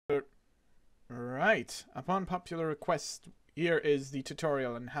Alright, upon popular request, here is the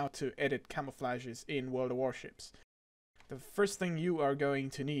tutorial on how to edit camouflages in World of Warships. The first thing you are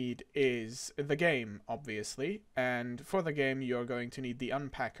going to need is the game, obviously, and for the game you're going to need the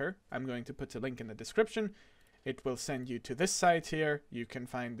Unpacker. I'm going to put a link in the description. It will send you to this site here. You can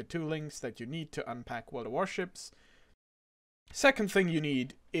find the 2 links that you need to unpack World of Warships. Second thing you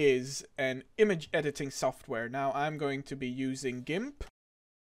need is an image editing software. Now I'm going to be using GIMP,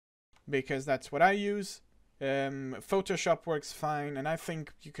 because that's what I use. Photoshop works fine, and I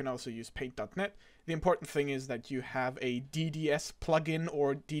think you can also use paint.net. The important thing is that you have a DDS plugin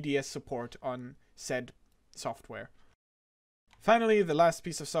or DDS support on said software. Finally, the last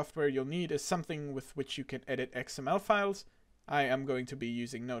piece of software you'll need is something with which you can edit XML files. I am going to be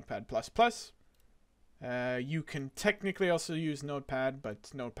using Notepad++. You can technically also use Notepad,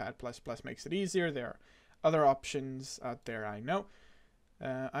 but Notepad++ makes it easier. There are other options out there, I know.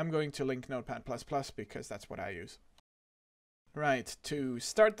 I'm going to link Notepad++ because that's what I use. Right, to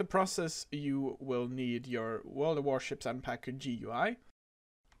start the process, you will need your World of Warships Unpacker GUI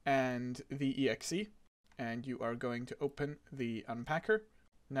and the exe, and you are going to open the Unpacker.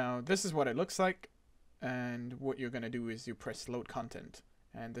 Now, this is what it looks like, and what you're going to do is you press Load Content,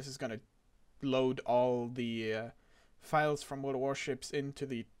 and this is going to load all the files from World of Warships into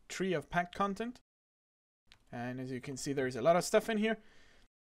the tree of packed content. And as you can see, there's a lot of stuff in here.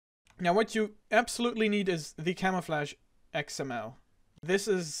 Now, what you absolutely need is the Camouflage XML. This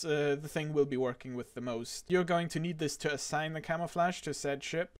is the thing we'll be working with the most. You're going to need this to assign the camouflage to said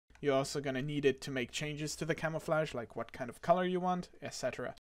ship. You're also going to need it to make changes to the camouflage, like what kind of color you want,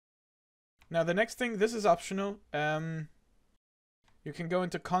 etc. Now, the next thing, this is optional. You can go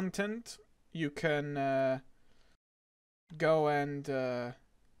into content. You can go and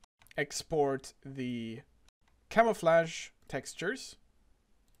export the camouflage textures.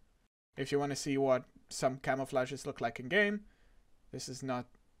 If you want to see what some camouflages look like in game, this is not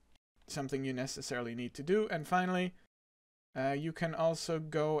something you necessarily need to do. And finally, you can also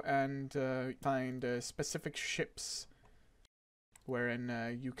go and find specific ships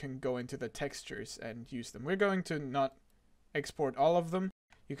wherein you can go into the textures and use them. We're going to not export all of them.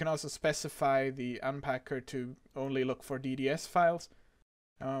 You can also specify the Unpacker to only look for DDS files.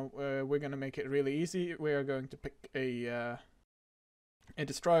 We're going to make it really easy. We are going to pick a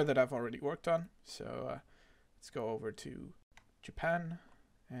destroyer that I've already worked on. So let's go over to Japan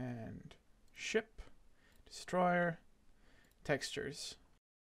and ship, destroyer, textures.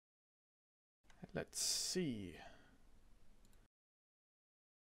 Let's see.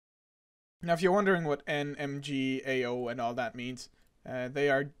 Now, if you're wondering what N, MG, AO, and all that means, they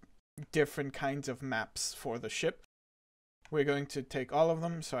are different kinds of maps for the ship. We're going to take all of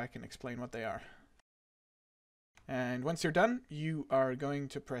them so I can explain what they are. And once you're done, you are going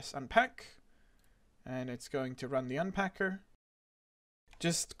to press Unpack, and it's going to run the Unpacker.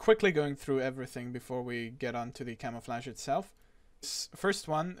 Just quickly going through everything before we get on to the camouflage itself. First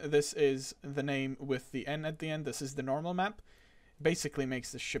one, this is the name with the N at the end. This is the normal map. Basically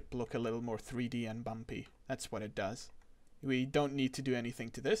makes the ship look a little more 3D and bumpy. That's what it does. We don't need to do anything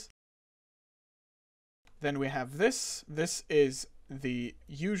to this. Then we have this. This is the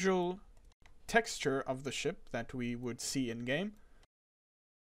usual texture of the ship that we would see in game.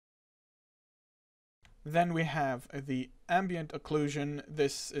 Then we have the ambient occlusion.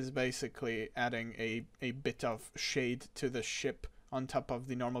 This is basically adding a bit of shade to the ship on top of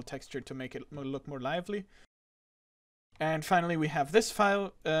the normal texture to make it look more lively. And finally we have this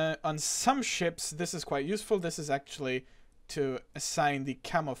file. On some ships this is quite useful. This is actually to assign the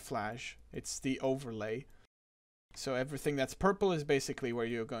camouflage. It's the overlay. So everything that's purple is basically where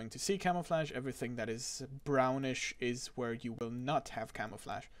you're going to see camouflage. Everything that is brownish is where you will not have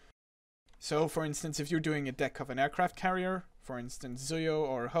camouflage. So for instance, if you're doing a deck of an aircraft carrier, for instance Zuyo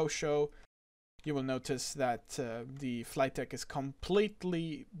or Hosho, you will notice that the flight deck is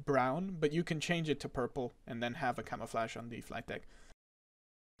completely brown, but you can change it to purple and then have a camouflage on the flight deck.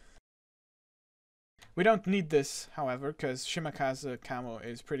 We don't need this, however, because Shimakaze camo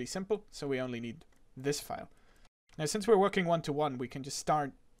is pretty simple, so we only need this file. Now, since we're working one-to-one, we can just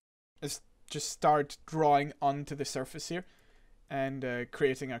start drawing onto the surface here and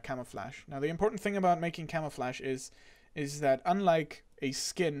creating our camouflage. Now, the important thing about making camouflage is that unlike a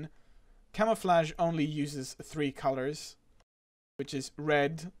skin, camouflage only uses 3 colors, which is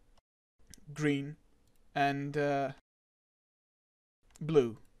red, green, and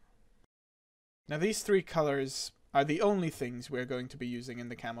blue. Now, these 3 colors are the only things we're going to be using in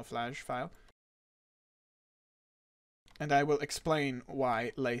the camouflage file. And I will explain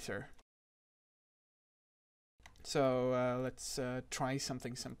why later. So let's try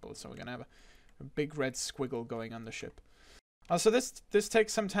something simple. So we're going to have a big red squiggle going on the ship. Also, this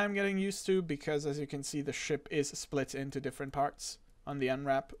takes some time getting used to, because as you can see, the ship is split into different parts on the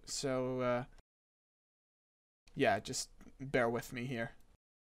unwrap. So, yeah, just bear with me here.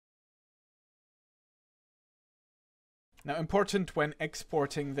 Now, important when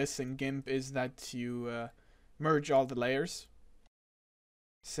exporting this in GIMP is that you merge all the layers,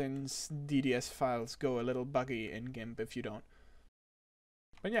 since DDS files go a little buggy in GIMP if you don't.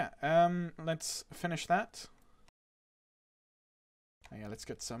 But yeah, let's finish that. Oh yeah, let's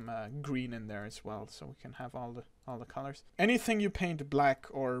get some green in there as well, so we can have all the colors. Anything you paint black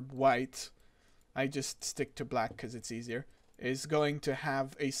or white, I just stick to black because it's easier, is going to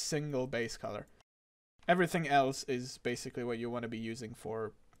have a single base color. Everything else is basically what you want to be using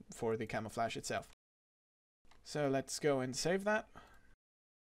for the camouflage itself. So let's go and save that.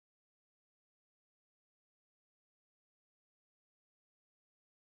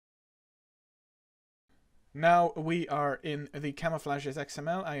 Now we are in the camouflages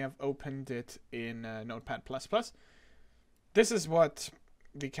XML. I have opened it in Notepad++. This is what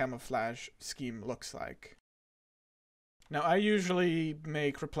the camouflage scheme looks like. Now, I usually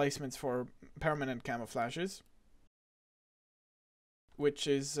make replacements for permanent camouflages, which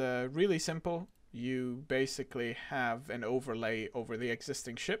is really simple. You basically have an overlay over the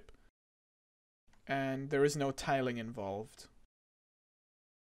existing ship, and there is no tiling involved.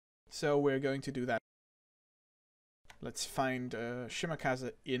 So we're going to do that. Let's find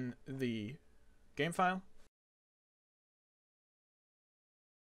Shimakaze in the game file.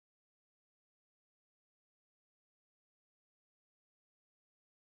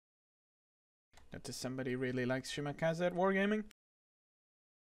 Notice somebody really likes Shimakaze at Wargaming.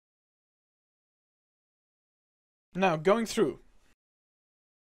 Now, going through.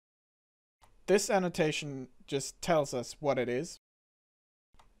 This annotation just tells us what it is.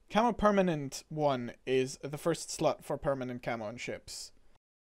 Camo Permanent 1 is the first slot for permanent camo on ships.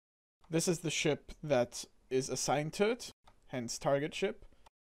 This is the ship that is assigned to it, hence target ship.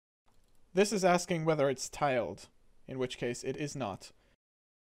 This is asking whether it's tiled, in which case it is not.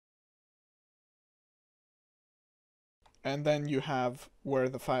 And then you have where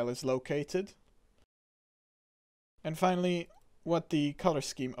the file is located. And finally, what the color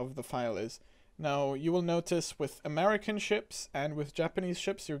scheme of the file is. Now, you will notice with American ships and with Japanese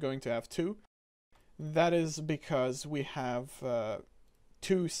ships, you're going to have two. That is because we have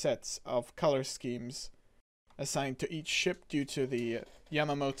two sets of color schemes assigned to each ship due to the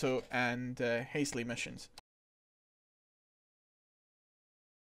Yamamoto and Hazley missions.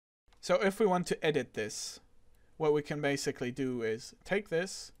 So if we want to edit this, what we can basically do is take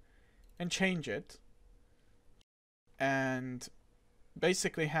this and change it and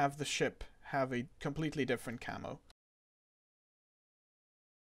basically have the ship have a completely different camo.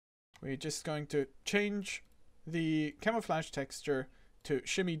 We're just going to change the camouflage texture to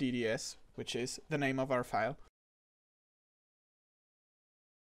Shimmy DDS, which is the name of our file.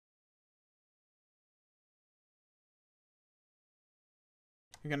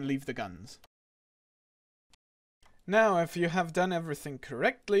 We're going to leave the guns. Now, if you have done everything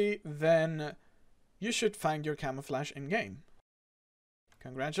correctly, then you should find your camouflage in-game.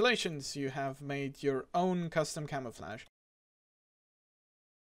 Congratulations, you have made your own custom camouflage.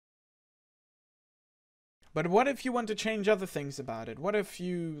 But what if you want to change other things about it? What if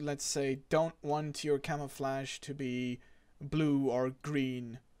you, let's say, don't want your camouflage to be blue or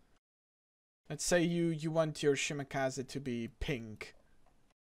green? Let's say you want your Shimakaze to be pink.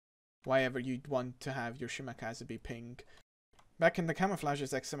 Why ever you'd want to have your Shimakaze be pink. Back in the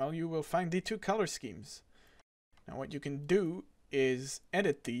camouflages XML, you will find the two color schemes. Now what you can do is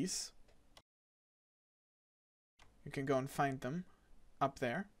edit these. You can go and find them up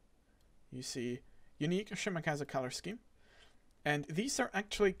there. You see unique Shimakaze color scheme. And these are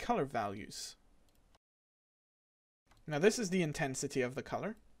actually color values. Now this is the intensity of the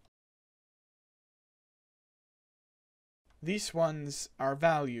color. These ones are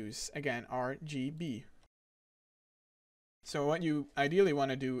values, again, RGB. So what you ideally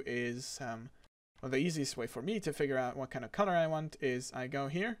want to do is, well, the easiest way for me to figure out what kind of color I want is I go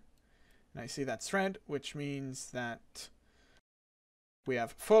here, and I see that's red, which means that we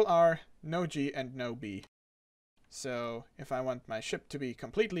have full R, no G, and no B. So if I want my ship to be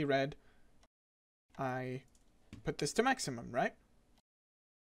completely red, I put this to maximum, right?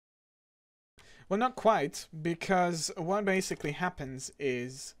 Well, not quite, because what basically happens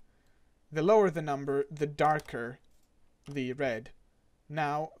is the lower the number, the darker the red.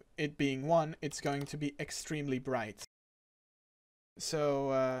 Now, it being 1, it's going to be extremely bright.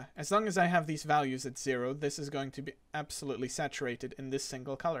 So, as long as I have these values at 0, this is going to be absolutely saturated in this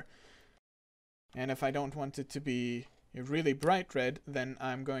single color. And if I don't want it to be a really bright red, then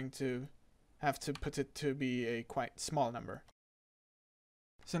I'm going to have to put it to be a quite small number.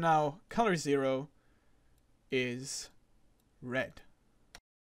 So now color 0 is red.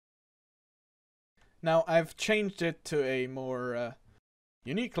 Now I've changed it to a more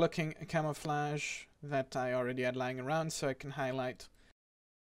unique looking camouflage that I already had lying around, so I can highlight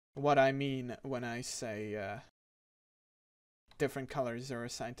what I mean when I say different colors are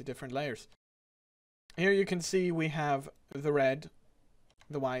assigned to different layers. Here you can see we have the red,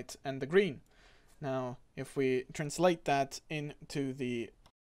 the white, and the green. Now if we translate that into the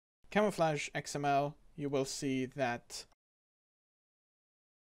Camouflage XML, you will see that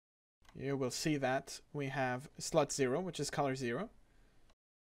we have slot 0, which is color 0.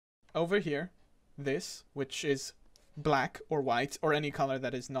 Over here, this, which is black or white or any color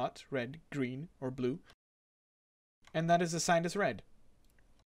that is not red, green, or blue, and that is assigned as red.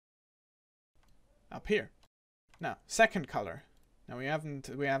 Up here. Now, second color. Now we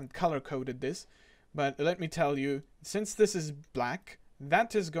haven't color coded this, but let me tell you, since this is black,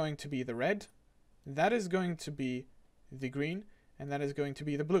 that is going to be the red, that is going to be the green, and that is going to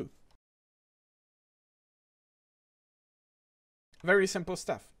be the blue. Very simple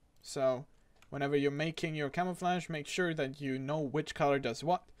stuff. So whenever you're making your camouflage, make sure that you know which color does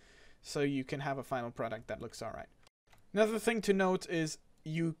what, so you can have a final product that looks alright. Another thing to note is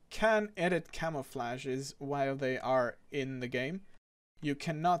you can edit camouflages while they are in the game. You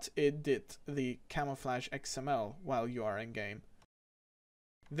cannot edit the camouflage XML while you are in game.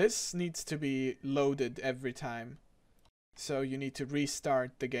 This needs to be loaded every time, so you need to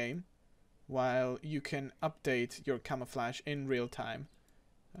restart the game while you can update your camouflage in real time.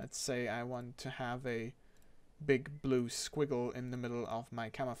 Let's say I want to have a big blue squiggle in the middle of my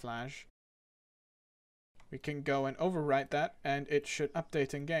camouflage. We can go and overwrite that and it should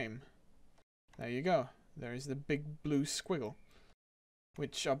update in game. There you go. There is the big blue squiggle,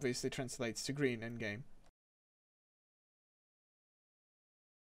 which obviously translates to green in game.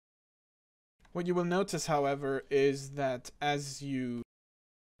 What you will notice, however, is that as you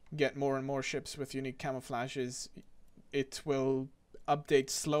get more and more ships with unique camouflages, it will update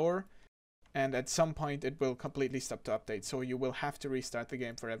slower, and at some point it will completely stop to update, so you will have to restart the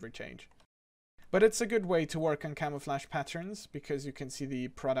game for every change. But it's a good way to work on camouflage patterns, because you can see the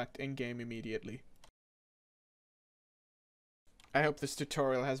product in-game immediately. I hope this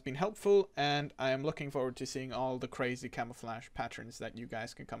tutorial has been helpful, and I am looking forward to seeing all the crazy camouflage patterns that you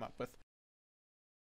guys can come up with.